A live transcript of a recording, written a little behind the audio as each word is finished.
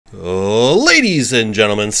Ladies and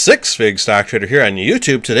gentlemen, Six Fig Stock Trader here on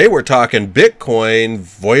YouTube. Today we're talking Bitcoin,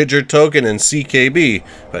 Voyager token, and CKB,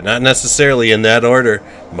 but not necessarily in that order.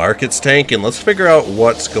 Market's tanking. Let's figure out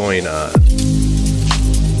what's going on.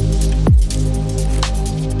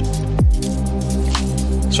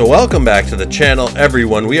 So welcome back to the channel,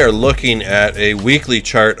 everyone. We are looking at a weekly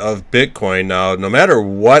chart of Bitcoin. Now, no matter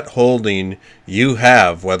what holding you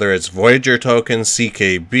have, whether it's Voyager token,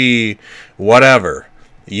 CKB, whatever,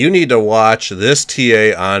 you need to watch this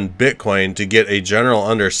TA on Bitcoin to get a general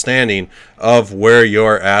understanding of where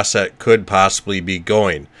your asset could possibly be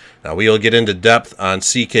going. Now, we will get into depth on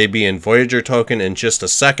CKB and Voyager token in just a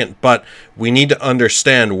second, but we need to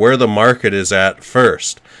understand where the market is at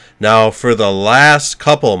first. Now, for the last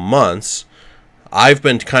couple months, I've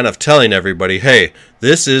been kind of telling everybody, hey,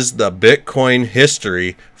 this is the Bitcoin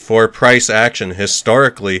history for price action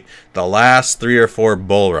historically, the last 3 or 4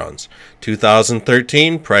 bull runs.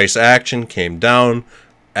 2013, price action came down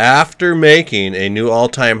after making a new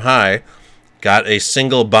all-time high, got a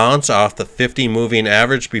single bounce off the 50 moving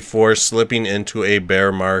average before slipping into a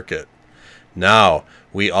bear market. Now,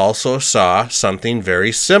 we also saw something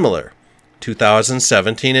very similar.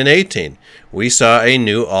 2017 and 18, we saw a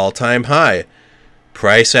new all-time high.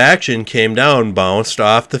 Price action came down, bounced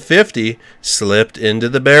off the 50, slipped into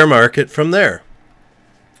the bear market from there.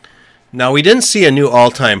 Now, we didn't see a new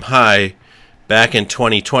all-time high back in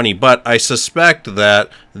 2020, but I suspect that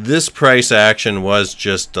this price action was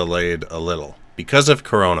just delayed a little because of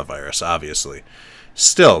coronavirus, obviously.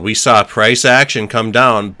 Still, we saw price action come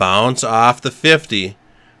down, bounce off the 50,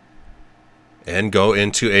 and go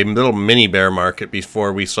into a little mini bear market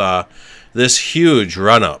before we saw this huge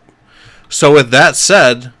run-up. So with that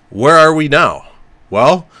said, where are we now?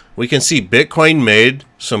 Well, we can see Bitcoin made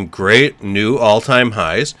some great new all-time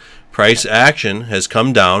highs. Price action has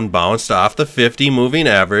come down, bounced off the 50 moving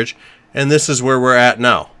average, and this is where we're at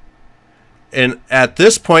now. And at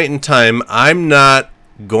this point in time, I'm not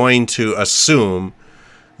going to assume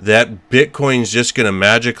that Bitcoin's just going to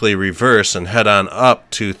magically reverse and head on up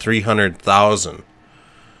to 300,000.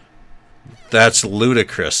 That's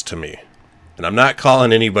ludicrous to me. And I'm not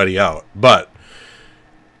calling anybody out. But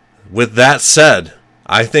with that said,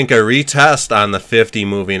 I think a retest on the 50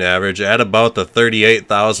 moving average at about the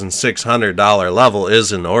 $38,600 level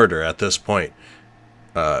is in order at this point.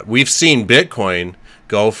 We've seen Bitcoin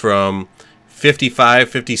go from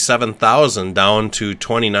 57,000 down to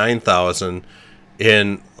 29,000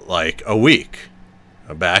 in like a week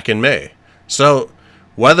back in May. So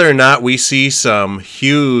whether or not we see some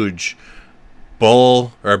huge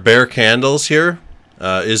bull or bear candles here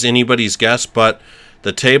is anybody's guess, but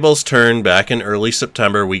the tables turned back in early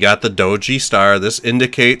September. We got the doji star. This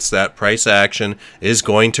indicates that price action is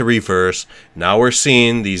going to reverse. Now we're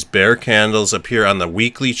seeing these bear candles appear on the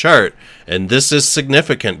weekly chart, and this is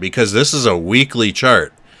significant because this is a weekly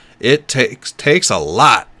chart. It takes a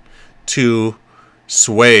lot to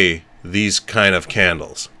sway these kind of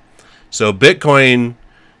candles. So Bitcoin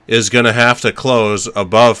is going to have to close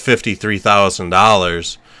above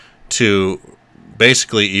 $53,000 to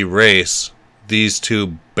basically erase these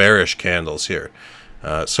two bearish candles here.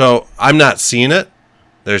 So I'm not seeing it.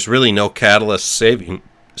 There's really no catalyst saving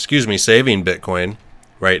Bitcoin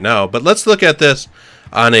right now. But let's look at this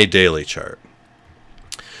on a daily chart.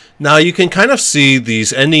 Now you can kind of see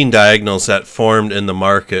these ending diagonals that formed in the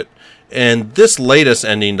market. And this latest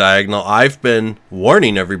ending diagonal I've been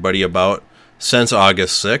warning everybody about since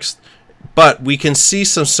August 6th. But we can see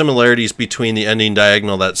some similarities between the ending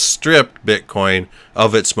diagonal that stripped Bitcoin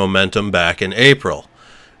of its momentum back in April.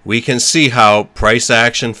 We can see how price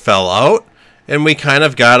action fell out, and we kind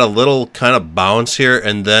of got a little kind of bounce here,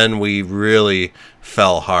 and then we really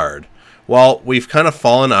fell hard. Well, we've kind of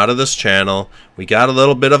fallen out of this channel. We got a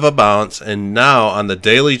little bit of a bounce, and now on the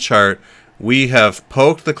daily chart, we have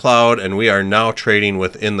poked the cloud, and we are now trading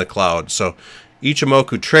within the cloud. So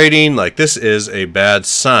Ichimoku trading, like this is a bad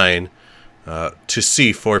sign to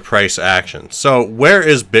see for price action. So where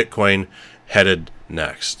is Bitcoin headed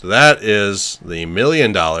next? That is the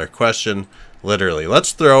million-dollar question, literally.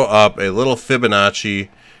 Let's throw up a little Fibonacci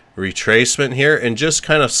retracement here and just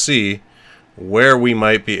kind of see where we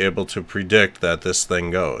might be able to predict that this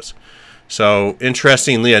thing goes. So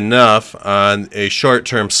interestingly enough, on a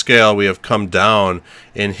short-term scale, we have come down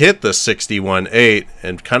and hit the 61.8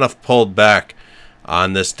 and kind of pulled back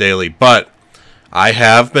on this daily. But I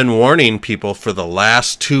have been warning people for the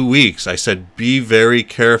last 2 weeks. I said, be very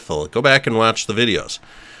careful. Go back and watch the videos.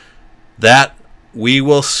 That we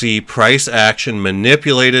will see price action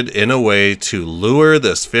manipulated in a way to lure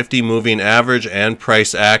this 50 moving average and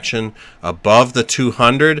price action above the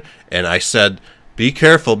 200. And I said, be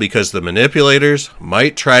careful because the manipulators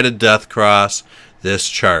might try to death cross this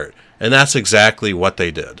chart. And that's exactly what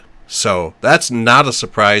they did. So that's not a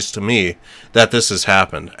surprise to me that this has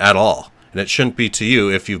happened at all. And it shouldn't be to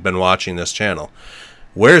you if you've been watching this channel.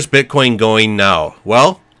 Where's Bitcoin going now?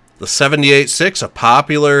 Well, the 78.6, a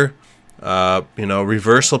popular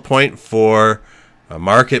reversal point for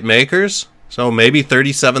market makers. So maybe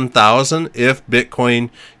 37,000 if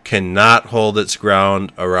Bitcoin cannot hold its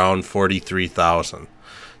ground around 43,000.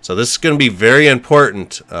 So this is going to be very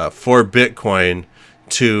important for Bitcoin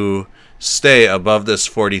to stay above this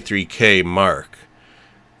 43K mark.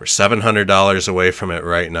 We're $700 away from it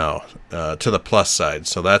right now to the plus side,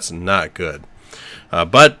 so that's not good.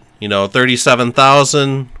 But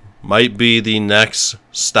 37,000 might be the next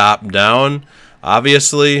stop down.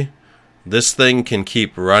 Obviously, this thing can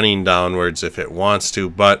keep running downwards if it wants to,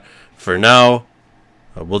 but for now,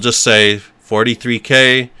 we'll just say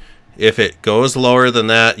 43K. If it goes lower than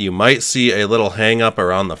that, you might see a little hang up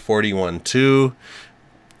around the 41.2,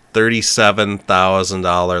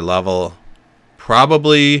 $37,000 level,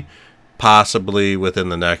 probably, possibly within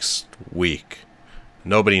the next week.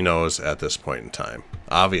 Nobody knows at this point in time,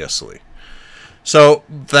 obviously. So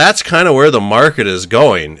that's kind of where the market is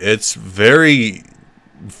going. It's very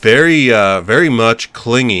much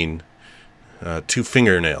clinging to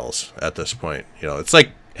fingernails at this point. It's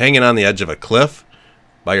like hanging on the edge of a cliff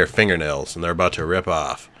by your fingernails, and they're about to rip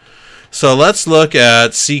off. So let's look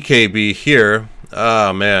at CKB here.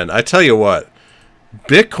 Oh man, I tell you what,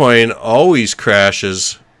 Bitcoin always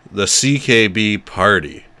crashes the CKB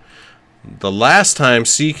party. The last time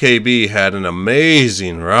CKB had an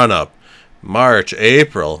amazing run-up, March,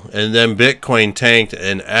 April, and then Bitcoin tanked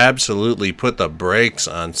and absolutely put the brakes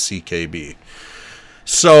on CKB.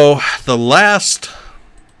 So the last,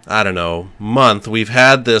 month, we've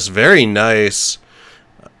had this very nice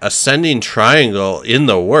ascending triangle in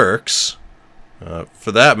the works.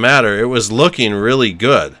 For that matter, it was looking really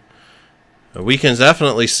good. We can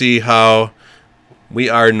definitely see how we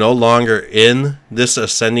are no longer in this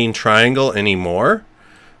ascending triangle anymore.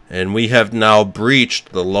 And we have now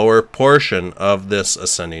breached the lower portion of this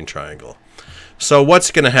ascending triangle. So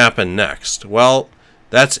what's going to happen next? Well,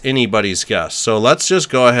 that's anybody's guess. So let's just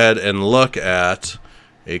go ahead and look at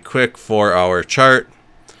a quick 4-hour chart.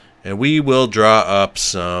 And we will draw up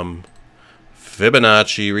some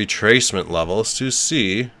Fibonacci retracement levels to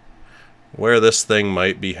see where this thing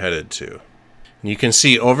might be headed to. And you can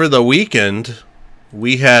see over the weekend,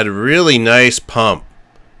 we had really nice pump.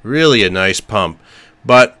 Really a nice pump.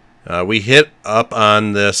 But we hit up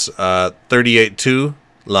on this 38.2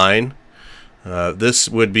 line. This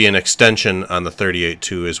would be an extension on the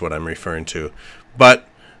 38.2 is what I'm referring to. But,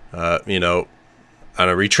 on a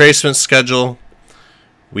retracement schedule,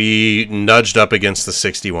 we nudged up against the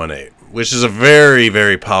 61.8, which is a very,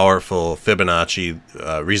 very powerful Fibonacci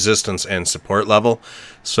resistance and support level.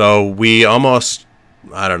 So we almost,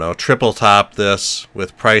 triple topped this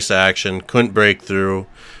with price action, couldn't break through.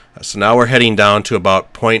 So now we're heading down to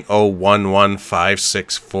about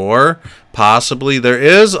 0.011564. Possibly there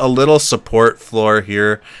is a little support floor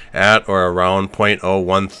here at or around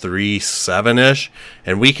 0.0137-ish.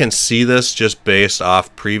 And we can see this just based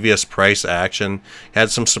off previous price action.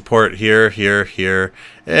 Had some support here, here, here,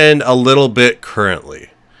 and a little bit currently.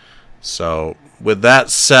 So with that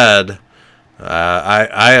said,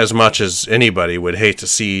 I as much as anybody would hate to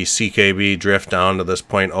see CKB drift down to this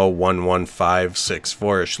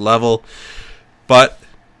 0.011564-ish level, but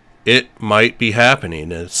it might be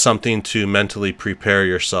happening. It's something to mentally prepare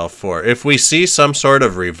yourself for. If we see some sort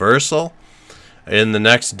of reversal in the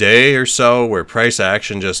next day or so where price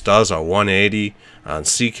action just does a 180 on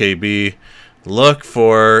CKB, look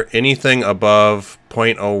for anything above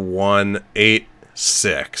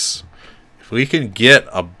 0.0186. If we could get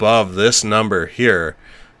above this number here,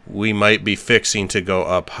 we might be fixing to go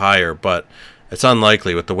up higher, but it's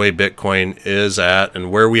unlikely with the way Bitcoin is at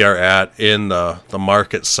and where we are at in the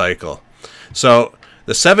market cycle. So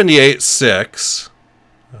the 78.6,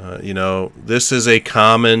 this is a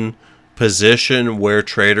common position where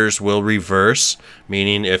traders will reverse,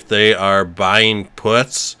 meaning if they are buying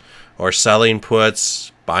puts or selling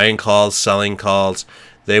puts, buying calls, selling calls,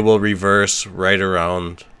 they will reverse right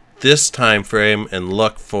around this time frame and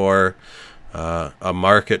look for a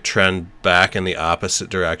market trend back in the opposite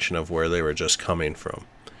direction of where they were just coming from.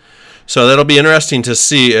 So that'll be interesting to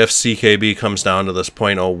see if CKB comes down to this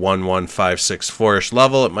 0.011564-ish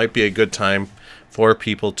level. It might be a good time for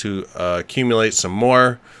people to accumulate some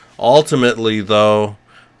more. Ultimately, though,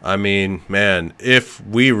 if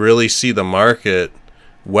we really see the market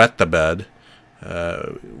wet the bed,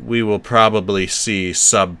 we will probably see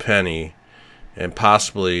sub-penny and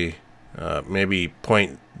possibly maybe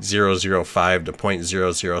 0.005 to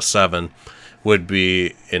 0.007 would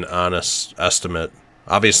be an honest estimate.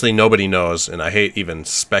 Obviously, nobody knows, and I hate even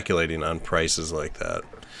speculating on prices like that.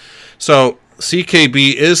 So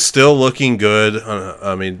CKB is still looking good.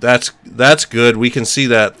 I mean, that's good. We can see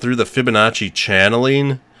that through the Fibonacci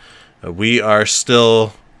channeling. We are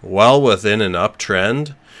still well within an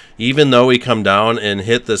uptrend, even though we come down and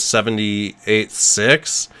hit the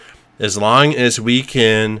 78.6. As long as we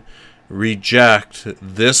can reject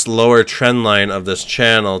this lower trend line of this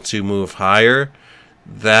channel to move higher,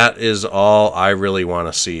 that is all I really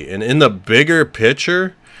want to see. And in the bigger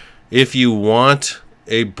picture, if you want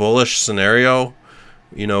a bullish scenario,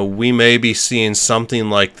 you know, we may be seeing something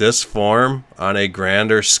like this form on a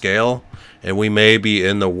grander scale, and we may be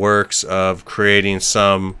in the works of creating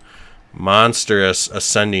some monstrous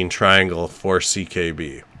ascending triangle for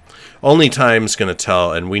CKB. Only time's going to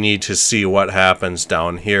tell, and we need to see what happens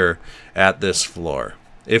down here at this floor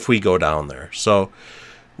if we go down there. So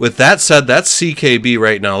with that said, that's CKB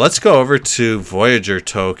right now. Let's go over to Voyager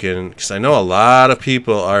token, because I know a lot of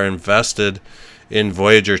people are invested in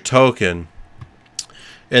Voyager token.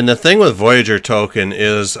 And the thing with Voyager token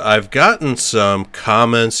is I've gotten some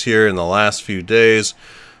comments here in the last few days.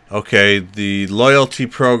 Okay, the loyalty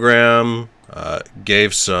program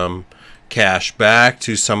gave some cash back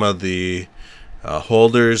to some of the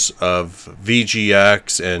holders of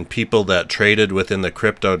VGX and people that traded within the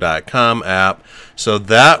Crypto.com app. So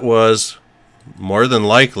that was more than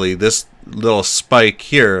likely this little spike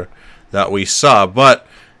here that we saw. But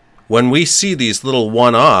when we see these little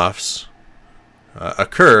one-offs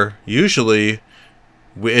occur, usually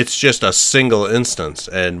it's just a single instance,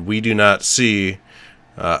 and we do not see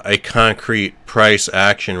a concrete price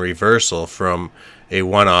action reversal from a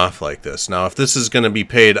one-off like this. Now, if this is going to be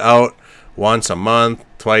paid out once a month,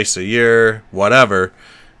 twice a year, whatever,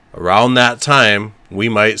 around that time we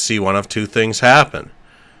might see one of two things happen: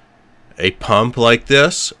 a pump like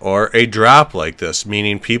this or a drop like this,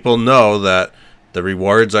 meaning people know that the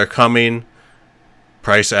rewards are coming,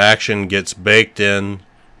 price action gets baked in,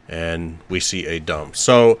 and we see a dump.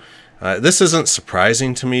 So this isn't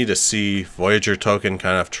surprising to me to see Voyager token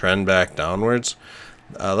kind of trend back downwards.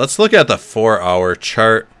 Let's look at the 4-hour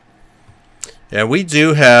chart. And we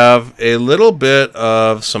do have a little bit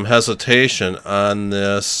of some hesitation on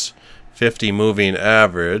this 50 moving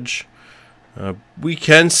average. We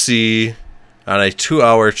can see on a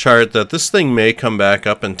 2-hour chart that this thing may come back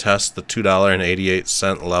up and test the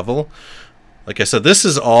 $2.88 level. Like I said, this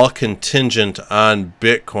is all contingent on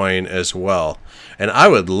Bitcoin as well. And I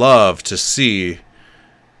would love to see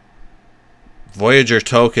Voyager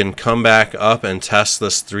token come back up and test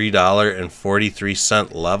this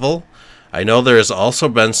 $3.43 level. I know there has also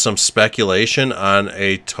been some speculation on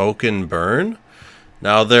a token burn.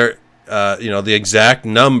 Now, the exact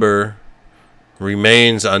number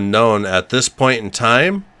remains unknown at this point in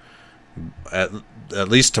time. At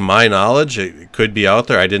least to my knowledge, it could be out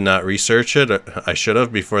there. I did not research it. I should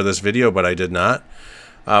have before this video, but I did not.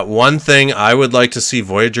 One thing I would like to see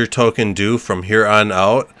Voyager token do from here on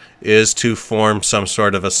out is to form some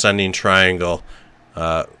sort of ascending triangle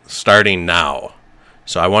starting now.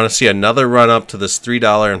 So I want to see another run up to this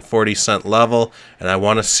 $3.40 level, and I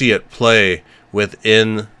want to see it play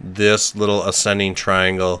within this little ascending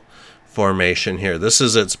triangle formation here. This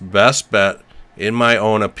is its best bet, in my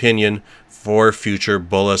own opinion, for future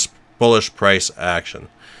bullish price action.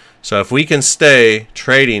 So if we can stay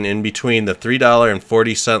trading in between the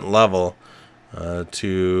 $3.40 level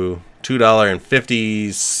to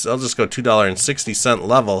 $2.50, I'll just go $2.60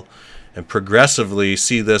 level, and progressively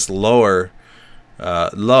see this lower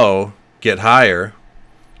low get higher,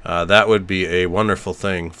 that would be a wonderful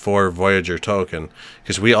thing for Voyager token,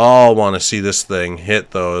 because we all want to see this thing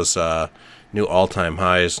hit those new all-time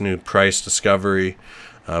highs, new price discovery.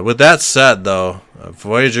 With that said, though,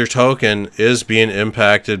 Voyager token is being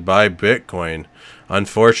impacted by Bitcoin,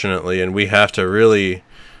 unfortunately, and we have to really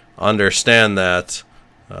understand that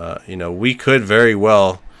we could very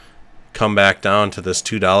well come back down to this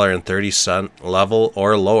 $2.30 level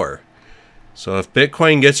or lower. So if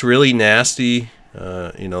Bitcoin gets really nasty,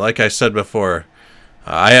 like I said before,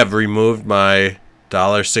 I have removed my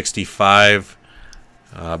 $1.65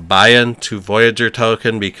 buy-in to Voyager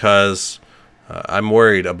token because I'm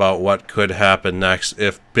worried about what could happen next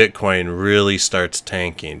if Bitcoin really starts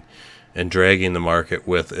tanking and dragging the market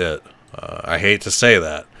with it. I hate to say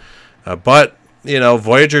that, but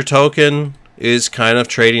Voyager token is kind of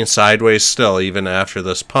trading sideways still, even after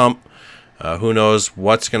this pump. Who knows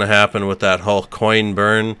what's going to happen with that whole coin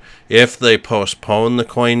burn if they postpone the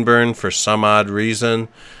coin burn for some odd reason.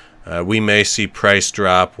 we may see price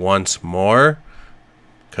drop once more,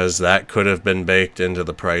 because that could have been baked into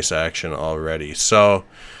the price action already. So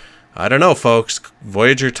I don't know, folks.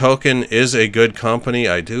 Voyager token is a good company.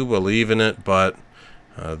 I do believe in it, but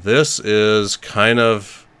this is kind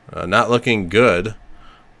of not looking good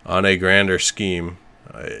on a grander scheme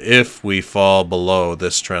if we fall below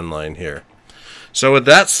this trend line here. So with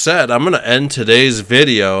that said, I'm going to end today's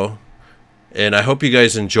video, and I hope you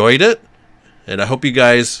guys enjoyed it, and I hope you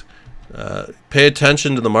guys pay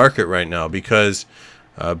attention to the market right now, because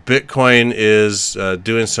Bitcoin is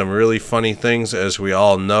doing some really funny things, as we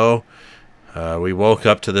all know. We woke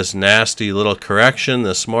up to this nasty little correction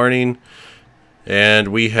this morning, and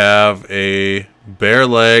we have a bear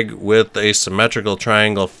leg with a symmetrical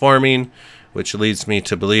triangle forming, which leads me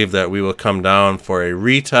to believe that we will come down for a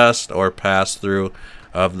retest or pass through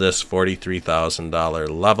of this $43,000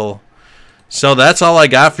 level. So that's all I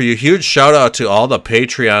got for you. Huge shout out to all the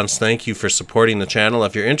Patreons. Thank you for supporting the channel.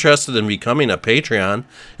 If you're interested in becoming a Patreon,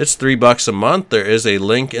 it's $3 a month. There is a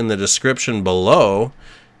link in the description below.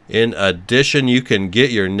 In addition, you can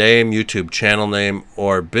get your name, YouTube channel name,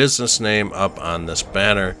 or business name up on this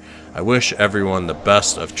banner. I wish everyone the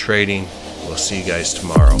best of trading. We'll see you guys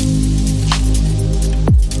tomorrow.